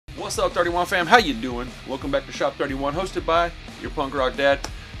What's up, 31 fam? How you doing? Welcome back to Shop 31, hosted by your punk rock dad.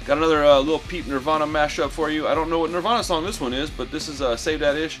 Got another Lil Peep Nirvana mashup for you. I don't know what Nirvana song this one is, but this is Save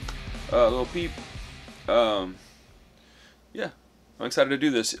That Ish, Lil Peep. Yeah, I'm excited to do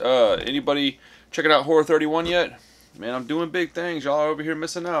this. Anybody checking out Horror 31 yet? Man, I'm doing big things. Y'all are over here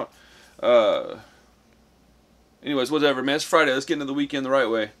missing out. Anyways, whatever, man. It's Friday. Let's get into the weekend the right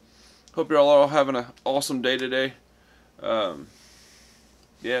way. Hope you're all having an awesome day today.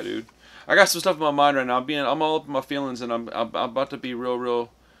 Yeah, dude. I got some stuff in my mind right now. I'm all up in my feelings, and I'm about to be real.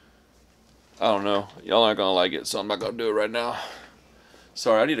 I don't know. Y'all aren't gonna like it, so I'm not gonna do it right now.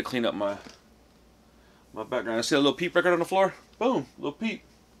 Sorry, I need to clean up my background. I see a Lil Peep record on the floor. Boom, Lil Peep.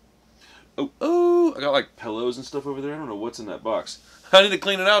 Oh, I got like pillows and stuff over there. I don't know what's in that box. I need to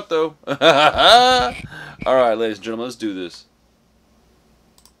clean it out though. All right, ladies and gentlemen, let's do this.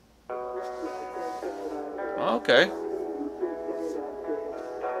 Okay.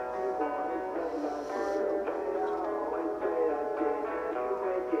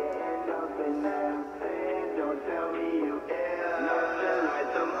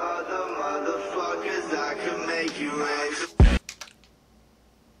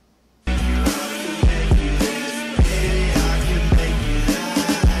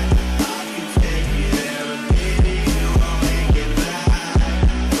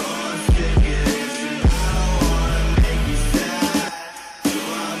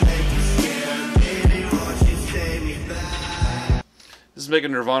 This is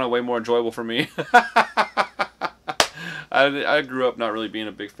making Nirvana way more enjoyable for me. I grew up not really being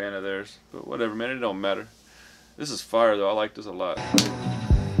a big fan of theirs, but whatever, man, it don't matter. This is fire though. I like this a lot.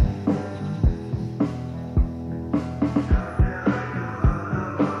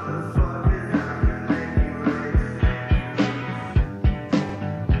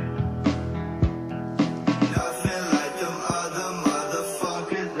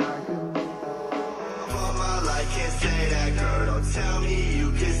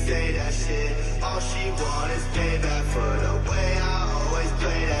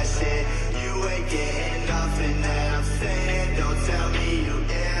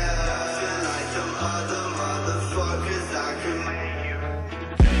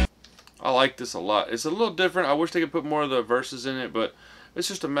 I like this a lot. It's a little different. I wish they could put more of the verses in it, but it's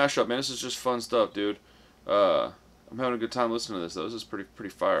just a mashup, man. This is just fun stuff, dude. I'm having a good time listening to this, though. This is pretty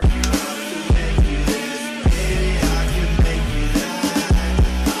fire.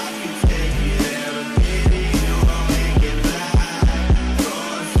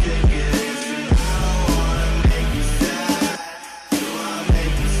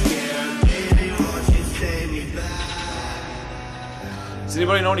 Does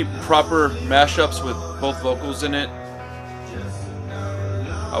anybody know any proper mashups with both vocals in it?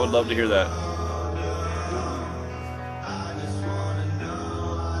 I would love to hear that.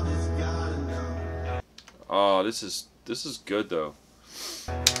 Oh, this is good though.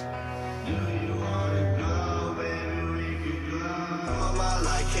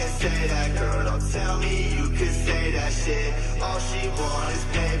 Say that girl, don't tell me you could say that shit. All she wants is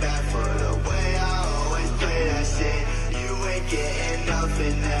payback for the way I always play that shit. You ain't getting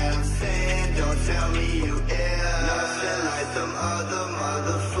nothing that I'm saying. Don't tell me you nothing like them other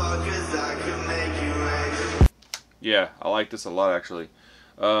motherfuckers. I could make you angry. Yeah, I like this a lot actually.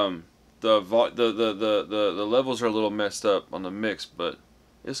 The levels are a little messed up on the mix, but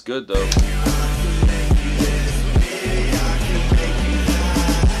it's good though.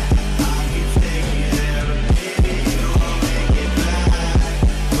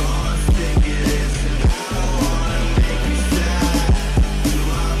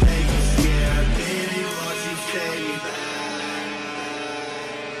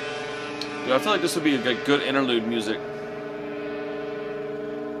 I feel like this would be a good interlude music.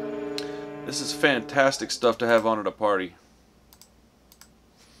 This is fantastic stuff to have on at a party.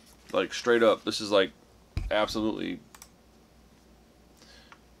 Like, straight up, this is like absolutely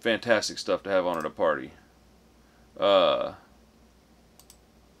fantastic stuff to have on at a party.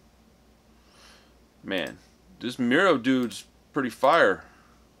 Man, this Miro dude's pretty fire.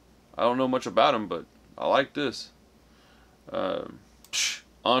 I don't know much about him, but I like this.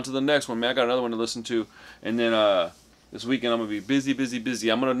 On to the next one, man. I got another one to listen to. And then this weekend I'm going to be busy.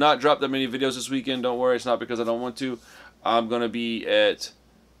 I'm going to not drop that many videos this weekend. Don't worry. It's not because I don't want to. I'm going to be at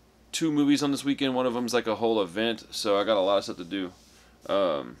 2 movies on this weekend. One of them's like a whole event. So I got a lot of stuff to do.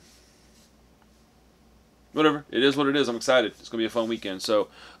 Whatever. It is what it is. I'm excited. It's going to be a fun weekend. So,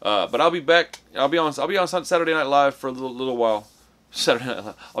 but I'll be back. I'll be on Saturday Night Live for a little while.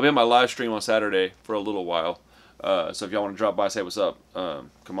 I'll be on my live stream on Saturday for a little while. So if y'all want to drop by, say what's up,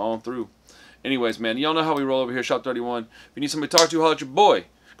 come on through. Anyways, man, y'all know how we roll over here, Shop 31. If you need somebody to talk to, holler at your boy.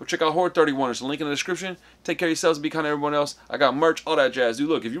 Go check out Horde 31. There's a link in the description. Take care of yourselves and be kind to everyone else. I got merch, all that jazz. Dude,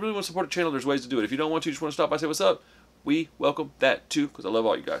 look, if you really want to support the channel, there's ways to do it. If you don't want to, just want to stop by and say what's up, we welcome that too, because I love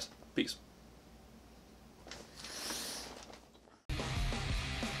all you guys. Peace.